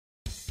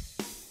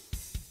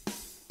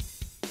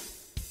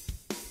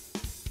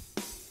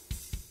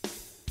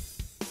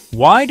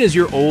Why does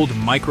your old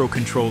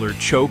microcontroller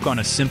choke on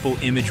a simple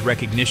image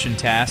recognition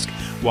task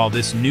while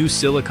this new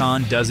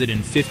silicon does it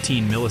in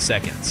 15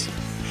 milliseconds?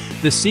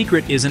 The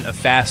secret isn't a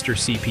faster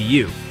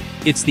CPU,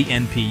 it's the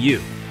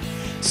NPU.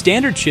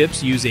 Standard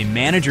chips use a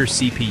manager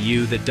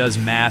CPU that does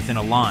math in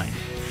a line,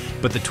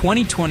 but the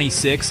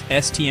 2026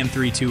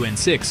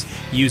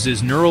 STM32N6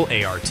 uses neural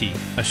ART,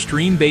 a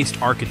stream-based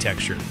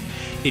architecture.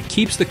 It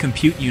keeps the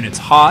compute units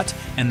hot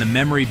and the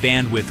memory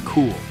bandwidth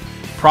cool,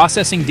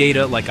 processing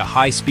data like a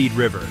high-speed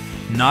river,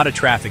 not a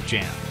traffic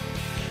jam.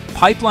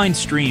 Pipeline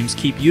streams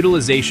keep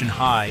utilization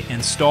high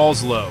and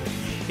stalls low,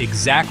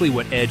 exactly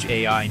what Edge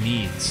AI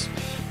needs.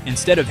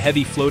 Instead of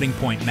heavy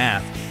floating-point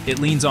math, it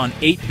leans on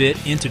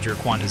 8-bit integer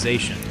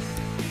quantization.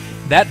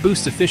 That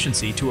boosts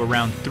efficiency to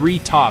around 3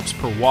 TOPS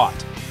per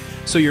watt,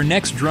 so your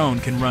next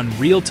drone can run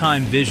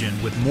real-time vision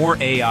with more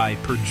AI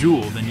per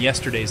joule than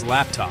yesterday's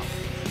laptop,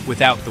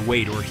 without the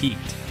weight or heat.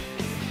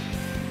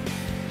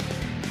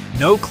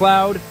 No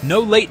cloud, no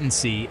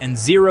latency, and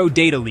zero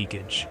data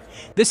leakage.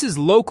 This is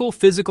local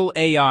physical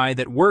AI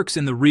that works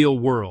in the real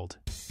world.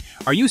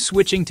 Are you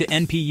switching to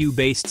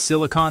NPU-based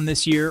silicon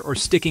this year or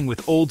sticking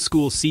with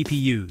old-school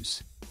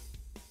CPUs?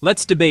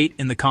 Let's debate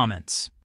in the comments.